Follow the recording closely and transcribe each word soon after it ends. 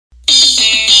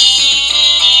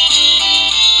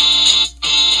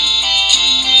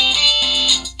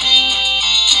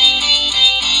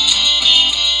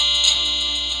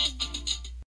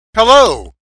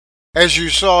Hello! As you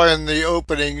saw in the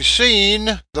opening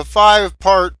scene, the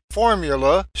five-part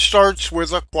formula starts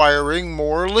with acquiring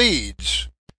more leads.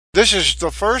 This is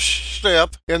the first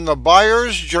step in the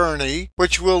buyer's journey,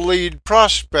 which will lead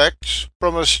prospects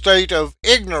from a state of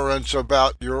ignorance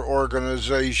about your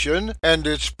organization and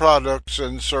its products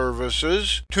and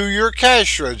services to your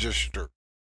cash register.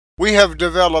 We have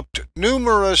developed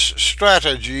numerous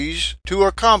strategies to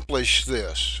accomplish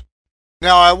this.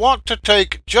 Now I want to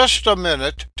take just a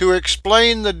minute to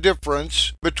explain the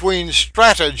difference between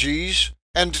strategies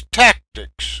and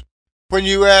tactics. When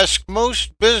you ask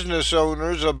most business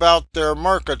owners about their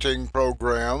marketing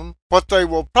program, what they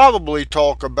will probably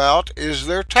talk about is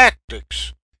their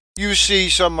tactics. You see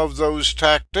some of those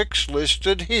tactics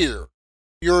listed here.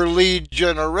 Your lead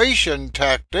generation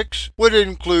tactics would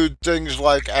include things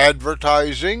like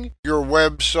advertising, your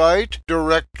website,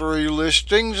 directory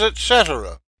listings,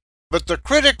 etc. But the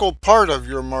critical part of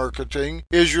your marketing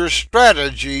is your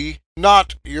strategy,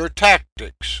 not your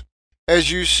tactics.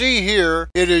 As you see here,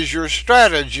 it is your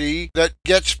strategy that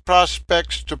gets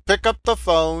prospects to pick up the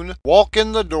phone, walk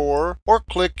in the door, or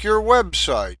click your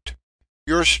website.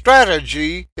 Your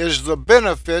strategy is the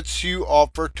benefits you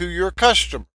offer to your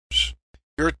customers.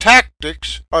 Your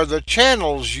tactics are the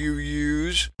channels you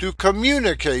use to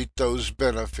communicate those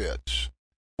benefits.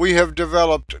 We have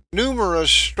developed numerous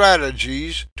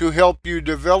strategies to help you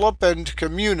develop and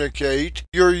communicate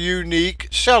your unique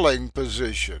selling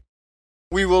position.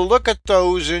 We will look at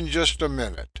those in just a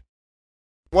minute.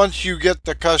 Once you get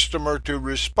the customer to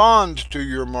respond to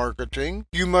your marketing,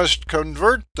 you must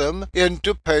convert them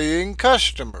into paying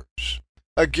customers.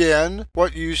 Again,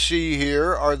 what you see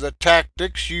here are the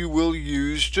tactics you will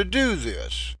use to do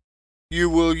this. You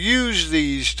will use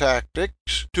these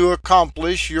tactics to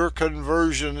accomplish your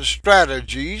conversion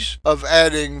strategies of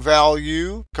adding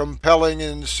value, compelling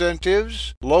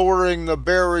incentives, lowering the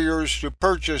barriers to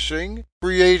purchasing,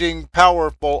 creating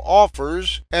powerful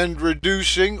offers, and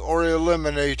reducing or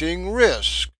eliminating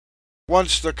risk.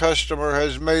 Once the customer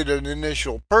has made an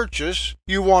initial purchase,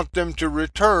 you want them to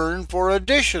return for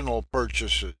additional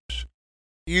purchases.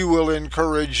 You will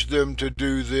encourage them to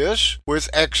do this with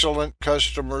excellent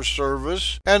customer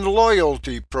service and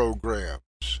loyalty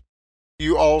programs.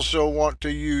 You also want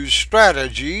to use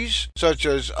strategies such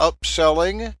as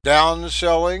upselling,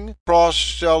 downselling,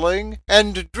 cross-selling,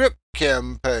 and drip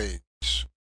campaigns.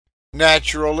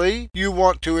 Naturally, you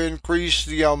want to increase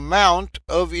the amount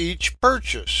of each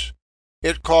purchase.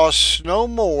 It costs no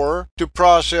more to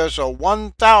process a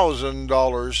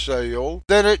 $1,000 sale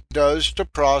than it does to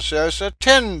process a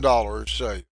 $10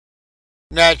 sale.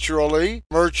 Naturally,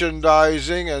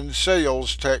 merchandising and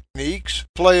sales techniques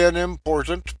play an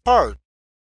important part.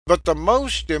 But the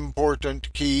most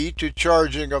important key to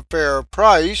charging a fair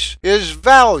price is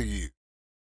value.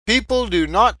 People do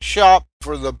not shop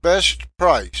for the best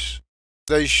price.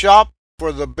 They shop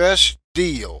for the best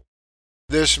deal.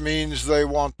 This means they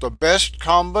want the best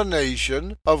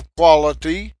combination of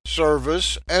quality,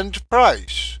 service, and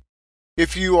price.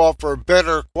 If you offer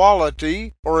better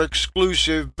quality or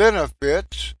exclusive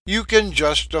benefits, you can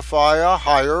justify a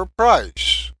higher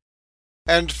price.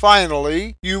 And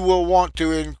finally, you will want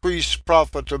to increase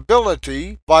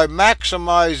profitability by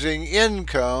maximizing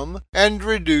income and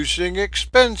reducing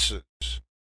expenses.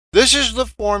 This is the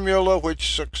formula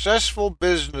which successful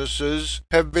businesses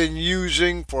have been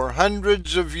using for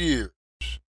hundreds of years.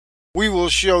 We will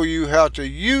show you how to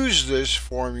use this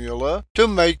formula to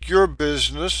make your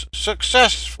business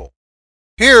successful.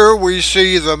 Here we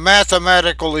see the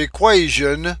mathematical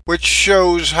equation which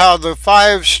shows how the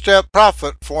five-step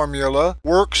profit formula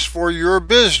works for your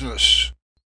business.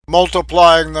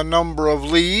 Multiplying the number of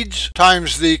leads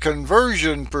times the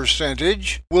conversion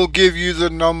percentage will give you the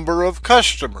number of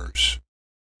customers.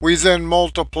 We then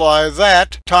multiply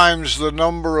that times the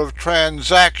number of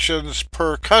transactions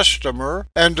per customer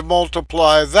and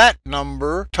multiply that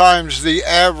number times the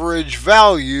average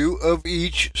value of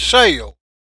each sale.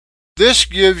 This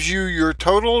gives you your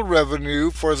total revenue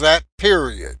for that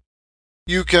period.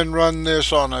 You can run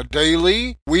this on a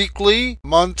daily, weekly,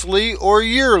 monthly, or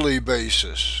yearly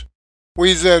basis.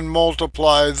 We then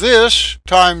multiply this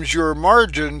times your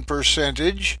margin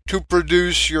percentage to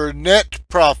produce your net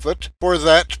profit for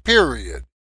that period.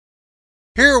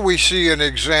 Here we see an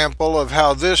example of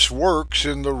how this works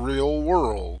in the real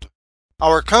world.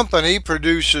 Our company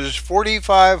produces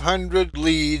 4,500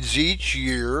 leads each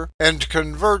year and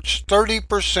converts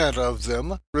 30% of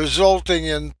them, resulting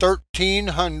in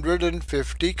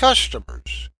 1,350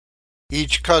 customers.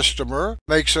 Each customer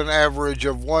makes an average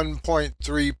of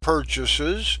 1.3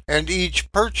 purchases, and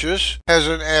each purchase has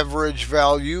an average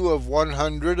value of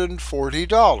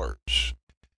 $140.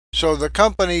 So the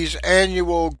company's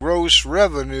annual gross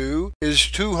revenue is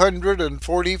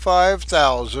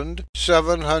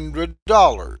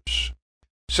 $245,700.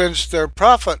 Since their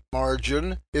profit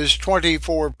margin is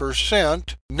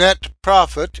 24%, net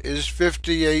profit is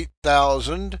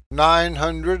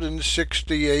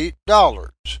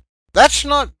 $58,968. That's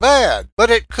not bad, but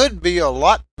it could be a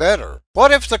lot better.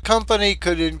 What if the company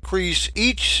could increase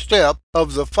each step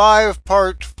of the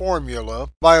 5-part formula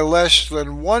by less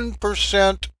than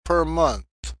 1% per month?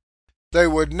 They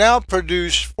would now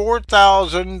produce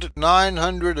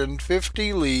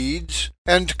 4,950 leads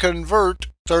and convert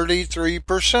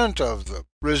 33% of them,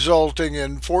 resulting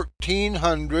in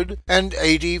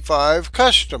 1,485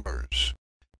 customers.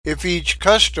 If each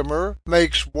customer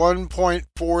makes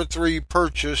 1.43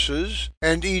 purchases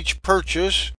and each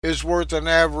purchase is worth an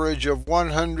average of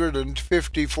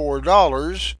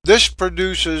 $154, this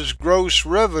produces gross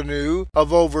revenue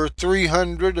of over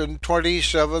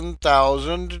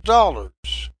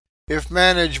 $327,000. If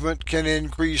management can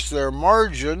increase their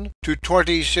margin to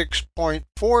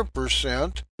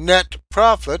 26.4%, net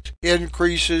profit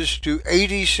increases to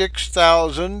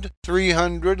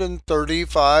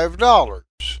 $86,335.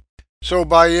 So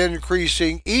by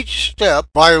increasing each step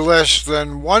by less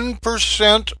than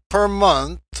 1% per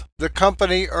month, the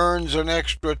company earns an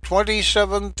extra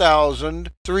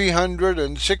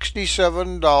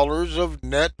 $27,367 of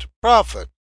net profit.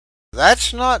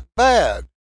 That's not bad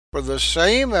for the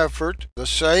same effort, the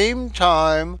same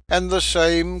time, and the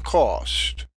same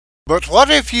cost. But what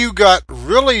if you got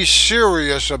really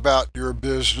serious about your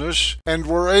business and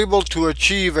were able to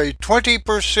achieve a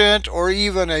 20% or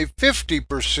even a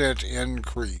 50%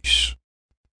 increase?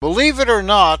 Believe it or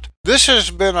not, this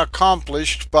has been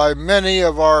accomplished by many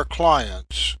of our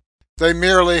clients. They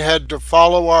merely had to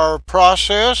follow our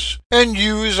process and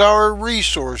use our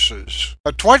resources.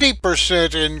 A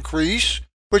 20% increase,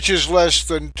 which is less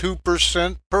than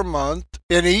 2% per month,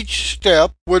 in each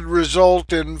step would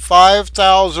result in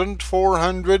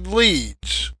 5,400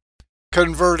 leads.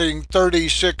 Converting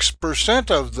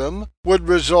 36% of them would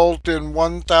result in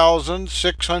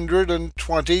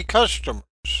 1,620 customers.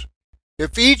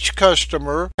 If each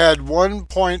customer had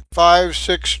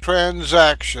 1.56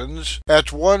 transactions at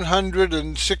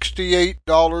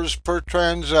 $168 per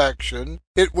transaction,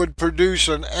 it would produce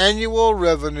an annual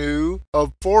revenue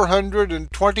of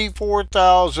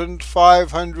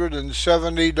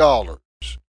 $424,570.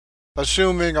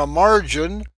 Assuming a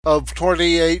margin of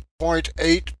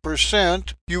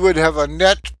 28.8%, you would have a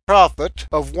net profit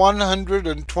of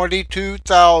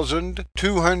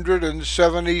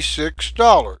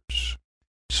 $122,276.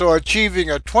 So achieving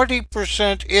a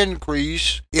 20%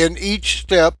 increase in each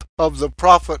step of the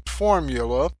profit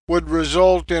formula would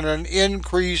result in an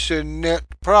increase in net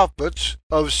profits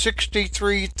of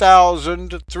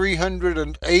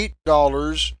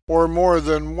 $63,308, or more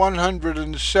than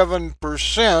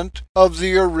 107% of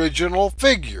the original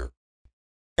figure.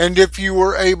 And if you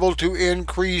were able to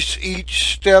increase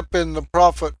each step in the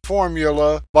profit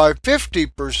formula by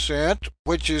 50%,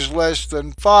 which is less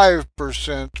than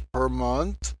 5% per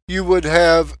month, you would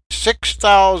have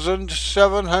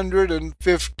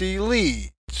 6,750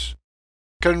 leads.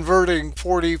 Converting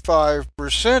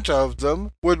 45% of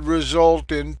them would result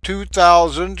in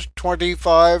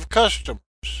 2,025 customers.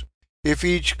 If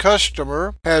each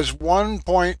customer has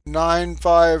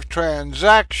 1.95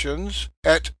 transactions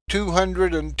at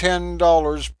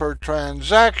 $210 per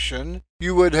transaction,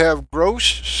 you would have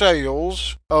gross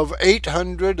sales of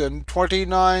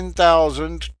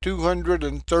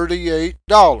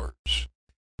 $829,238.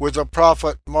 With a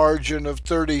profit margin of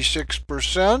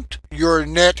 36%, your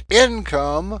net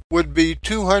income would be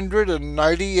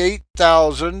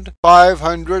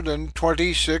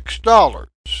 $298,526.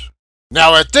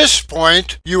 Now at this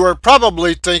point, you are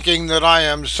probably thinking that I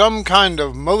am some kind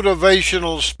of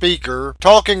motivational speaker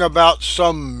talking about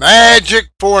some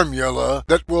magic formula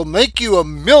that will make you a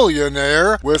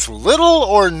millionaire with little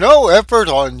or no effort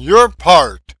on your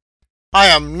part. I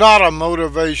am not a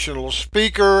motivational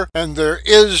speaker, and there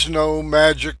is no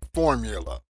magic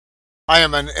formula. I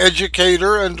am an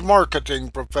educator and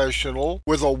marketing professional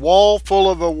with a wall full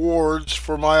of awards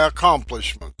for my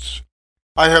accomplishments.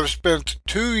 I have spent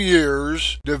 2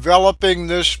 years developing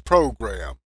this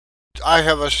program. I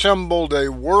have assembled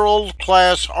a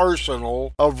world-class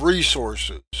arsenal of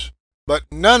resources. But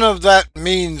none of that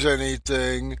means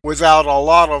anything without a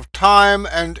lot of time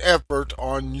and effort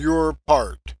on your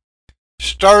part.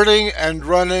 Starting and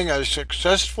running a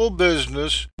successful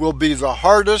business will be the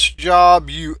hardest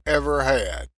job you ever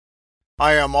had.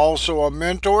 I am also a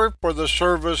mentor for the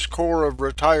Service Corps of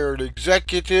Retired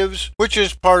Executives, which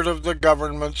is part of the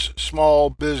government's Small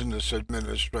Business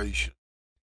Administration.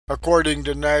 According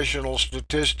to national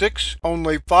statistics,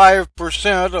 only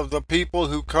 5% of the people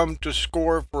who come to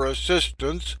SCORE for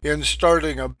assistance in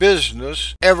starting a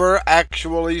business ever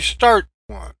actually start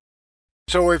one.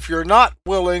 So if you're not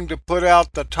willing to put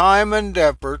out the time and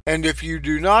effort, and if you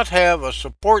do not have a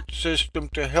support system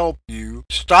to help you,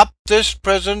 stop this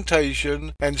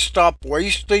presentation and stop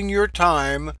wasting your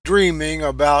time dreaming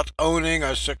about owning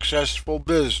a successful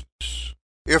business.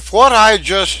 If what I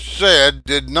just said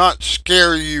did not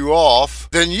scare you off,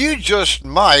 then you just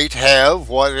might have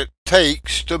what it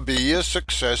takes to be a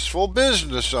successful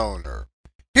business owner.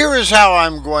 Here is how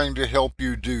I'm going to help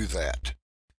you do that.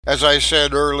 As I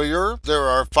said earlier, there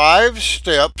are 5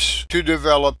 steps to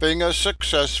developing a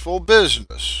successful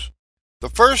business. The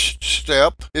first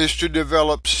step is to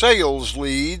develop sales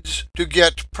leads to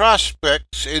get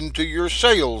prospects into your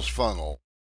sales funnel.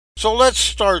 So let's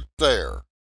start there.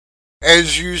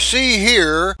 As you see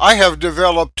here, I have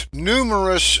developed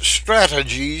numerous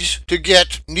strategies to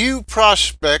get new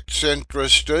prospects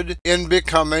interested in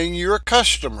becoming your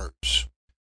customers.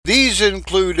 These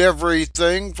include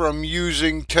everything from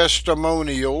using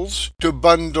testimonials, to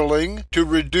bundling, to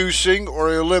reducing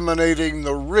or eliminating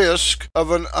the risk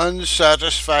of an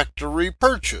unsatisfactory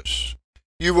purchase.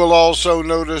 You will also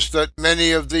notice that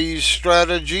many of these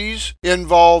strategies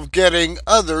involve getting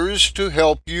others to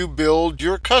help you build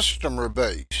your customer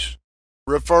base.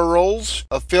 Referrals,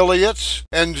 affiliates,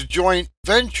 and joint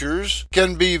ventures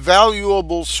can be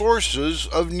valuable sources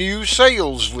of new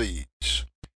sales leads.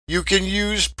 You can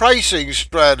use pricing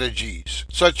strategies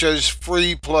such as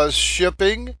free plus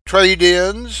shipping,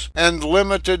 trade-ins, and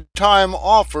limited time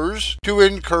offers to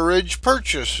encourage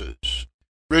purchases.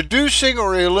 Reducing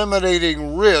or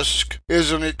eliminating risk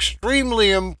is an extremely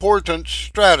important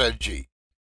strategy.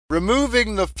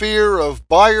 Removing the fear of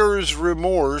buyer's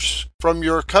remorse from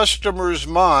your customer's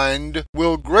mind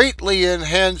will greatly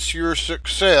enhance your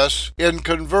success in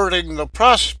converting the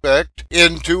prospect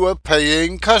into a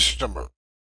paying customer.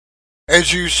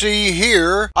 As you see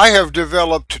here, I have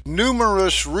developed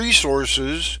numerous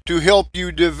resources to help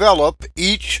you develop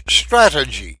each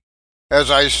strategy. As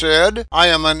I said, I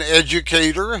am an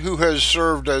educator who has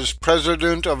served as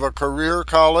president of a career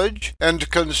college and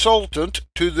consultant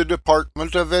to the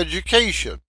Department of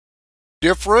Education.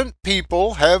 Different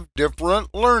people have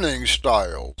different learning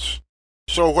styles.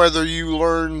 So whether you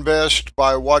learn best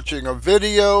by watching a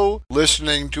video,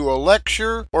 listening to a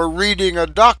lecture, or reading a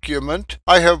document,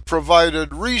 I have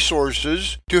provided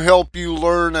resources to help you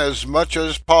learn as much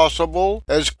as possible,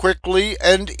 as quickly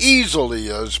and easily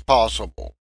as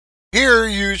possible. Here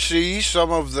you see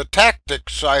some of the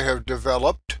tactics I have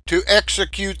developed to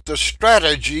execute the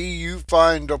strategy you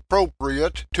find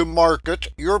appropriate to market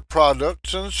your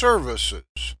products and services.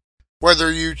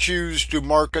 Whether you choose to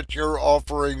market your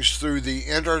offerings through the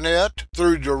internet,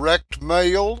 through direct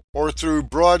mail, or through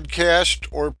broadcast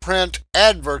or print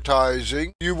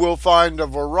advertising, you will find a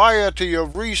variety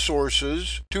of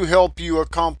resources to help you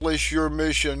accomplish your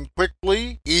mission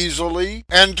quickly, easily,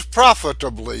 and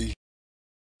profitably.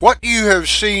 What you have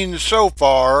seen so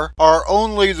far are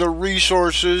only the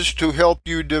resources to help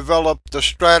you develop the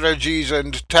strategies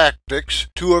and tactics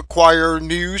to acquire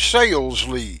new sales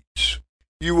leads.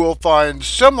 You will find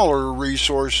similar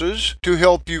resources to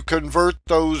help you convert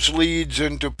those leads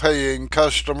into paying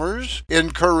customers,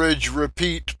 encourage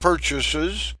repeat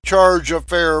purchases, charge a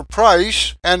fair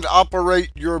price, and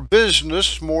operate your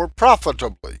business more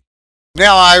profitably.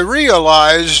 Now I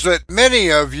realize that many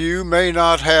of you may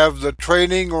not have the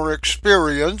training or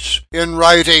experience in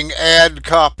writing ad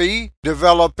copy,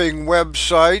 developing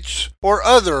websites, or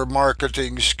other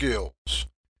marketing skills.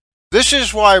 This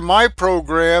is why my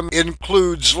program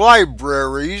includes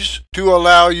libraries to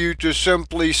allow you to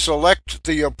simply select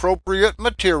the appropriate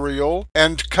material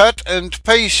and cut and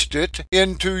paste it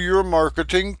into your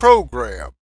marketing program.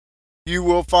 You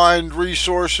will find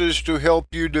resources to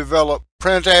help you develop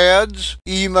print ads,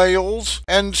 emails,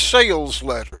 and sales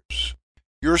letters.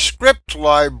 Your script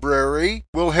library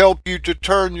will help you to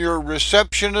turn your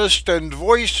receptionist and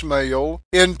voicemail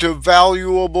into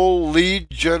valuable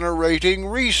lead-generating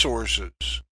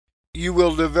resources. You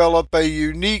will develop a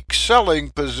unique selling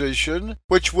position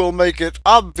which will make it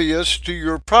obvious to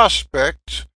your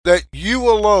prospects that you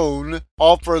alone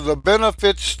offer the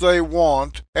benefits they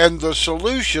want and the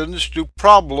solutions to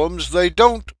problems they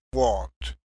don't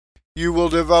want. You will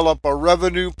develop a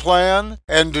revenue plan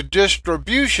and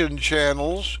distribution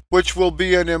channels, which will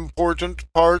be an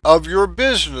important part of your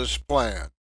business plan.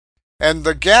 And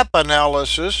the gap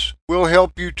analysis will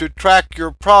help you to track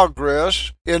your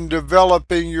progress in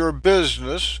developing your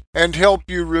business and help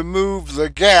you remove the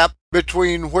gap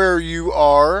between where you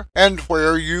are and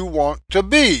where you want to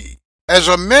be. As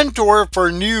a mentor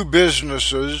for new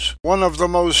businesses, one of the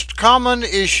most common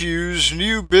issues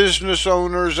new business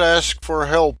owners ask for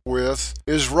help with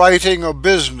is writing a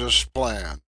business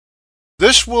plan.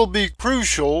 This will be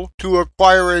crucial to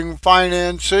acquiring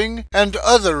financing and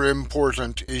other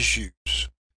important issues.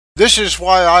 This is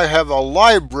why I have a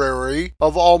library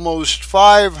of almost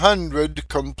 500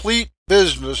 complete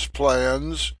business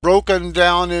plans broken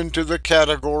down into the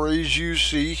categories you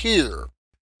see here.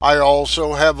 I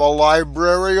also have a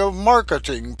library of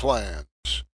marketing plans.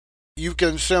 You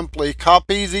can simply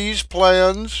copy these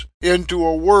plans into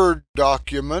a Word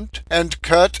document and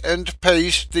cut and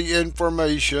paste the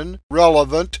information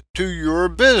relevant to your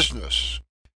business.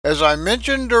 As I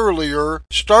mentioned earlier,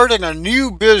 starting a new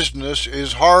business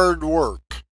is hard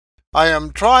work. I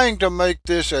am trying to make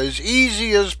this as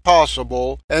easy as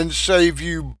possible and save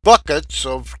you buckets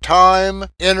of time,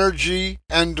 energy,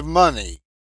 and money.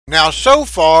 Now, so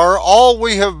far, all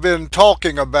we have been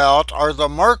talking about are the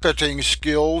marketing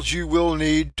skills you will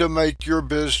need to make your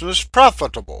business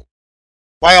profitable.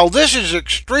 While this is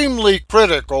extremely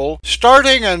critical,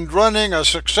 starting and running a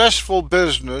successful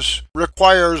business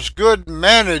requires good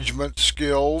management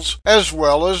skills as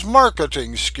well as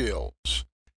marketing skills.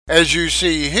 As you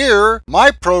see here,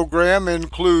 my program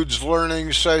includes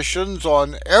learning sessions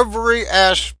on every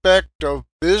aspect of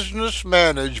business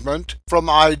management, from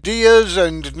ideas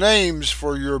and names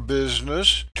for your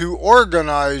business, to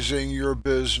organizing your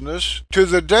business, to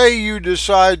the day you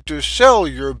decide to sell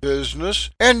your business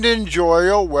and enjoy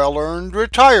a well-earned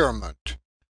retirement.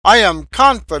 I am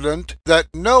confident that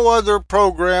no other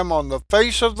program on the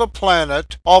face of the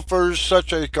planet offers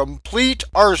such a complete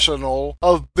arsenal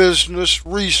of business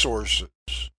resources.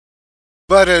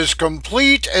 But as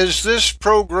complete as this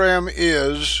program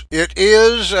is, it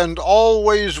is and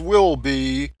always will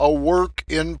be a work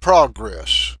in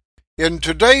progress. In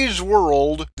today's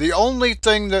world, the only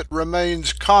thing that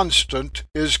remains constant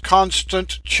is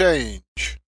constant change.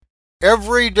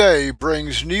 Every day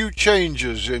brings new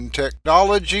changes in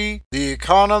technology, the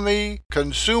economy,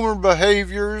 consumer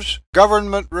behaviors,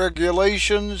 government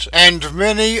regulations, and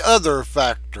many other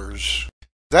factors.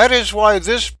 That is why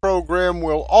this program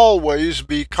will always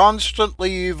be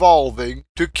constantly evolving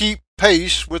to keep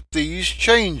pace with these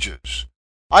changes.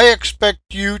 I expect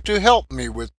you to help me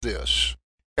with this.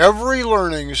 Every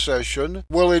learning session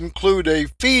will include a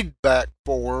feedback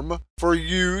form for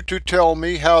you to tell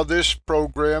me how this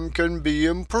program can be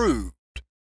improved.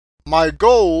 My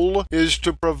goal is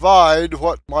to provide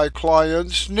what my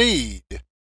clients need.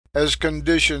 As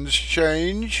conditions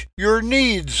change, your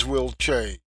needs will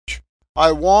change.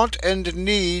 I want and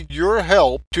need your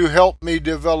help to help me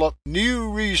develop new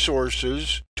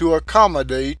resources to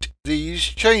accommodate these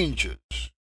changes.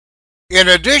 In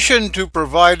addition to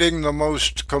providing the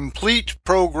most complete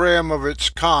program of its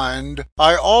kind,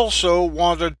 I also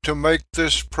wanted to make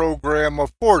this program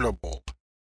affordable.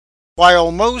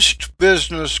 While most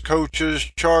business coaches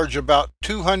charge about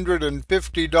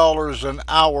 $250 an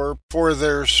hour for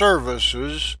their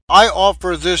services, I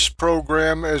offer this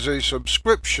program as a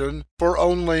subscription for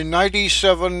only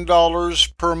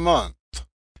 $97 per month.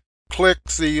 Click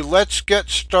the Let's Get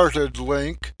Started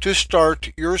link to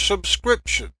start your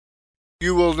subscription.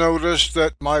 You will notice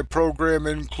that my program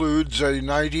includes a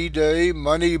 90-day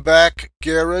money-back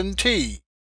guarantee.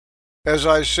 As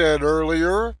I said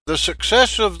earlier, the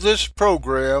success of this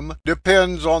program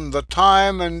depends on the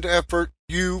time and effort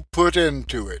you put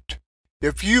into it.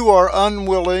 If you are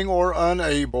unwilling or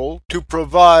unable to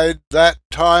provide that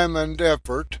time and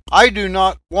effort, I do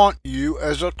not want you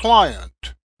as a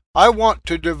client. I want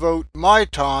to devote my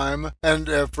time and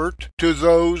effort to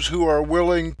those who are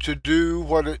willing to do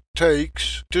what it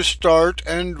takes to start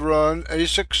and run a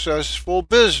successful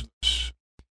business.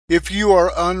 If you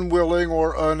are unwilling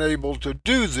or unable to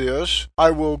do this,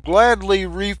 I will gladly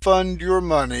refund your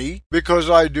money because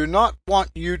I do not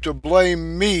want you to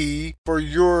blame me for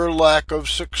your lack of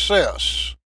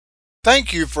success.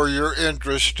 Thank you for your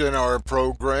interest in our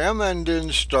program and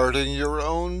in starting your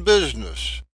own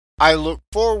business. I look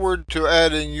forward to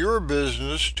adding your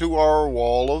business to our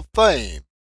wall of fame.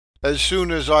 As soon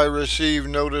as I receive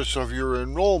notice of your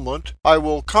enrollment, I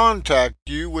will contact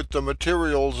you with the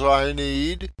materials I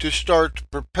need to start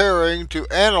preparing to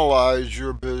analyze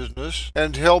your business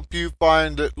and help you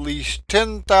find at least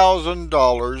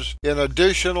 $10,000 in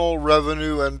additional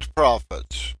revenue and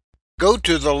profits. Go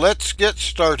to the Let's Get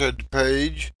Started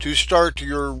page to start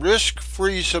your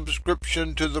risk-free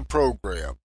subscription to the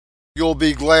program. You'll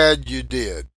be glad you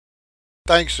did.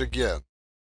 Thanks again.